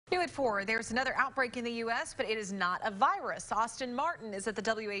New at 4, there's another outbreak in the U.S., but it is not a virus. Austin Martin is at the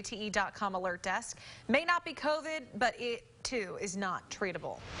WATE.com alert desk. May not be COVID, but it, too, is not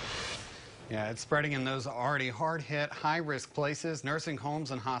treatable. Yeah, it's spreading in those already hard-hit, high-risk places, nursing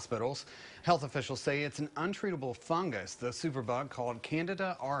homes and hospitals. Health officials say it's an untreatable fungus. The superbug called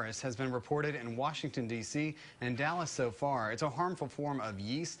Candida auris has been reported in Washington, D.C. and Dallas so far. It's a harmful form of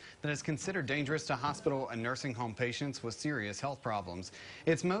yeast that is considered dangerous to hospital and nursing home patients with serious health problems.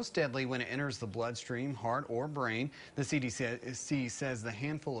 It's most deadly when it enters the bloodstream, heart, or brain. The CDC says the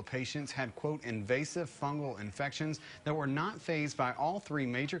handful of patients had, quote, invasive fungal infections that were not fazed by all three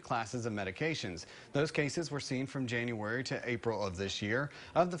major classes of medications. Those cases were seen from January to April of this year.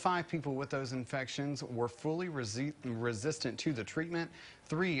 Of the 5 people with those infections were fully resistant to the treatment.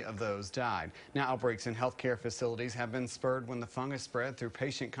 3 of those died. Now, outbreaks in healthcare facilities have been spurred when the fungus spread through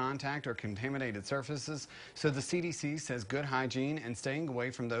patient contact or contaminated surfaces. So the CDC says good hygiene and staying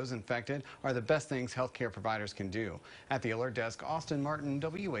away from those infected are the best things healthcare providers can do. At the alert desk, Austin Martin,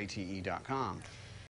 WATE.com.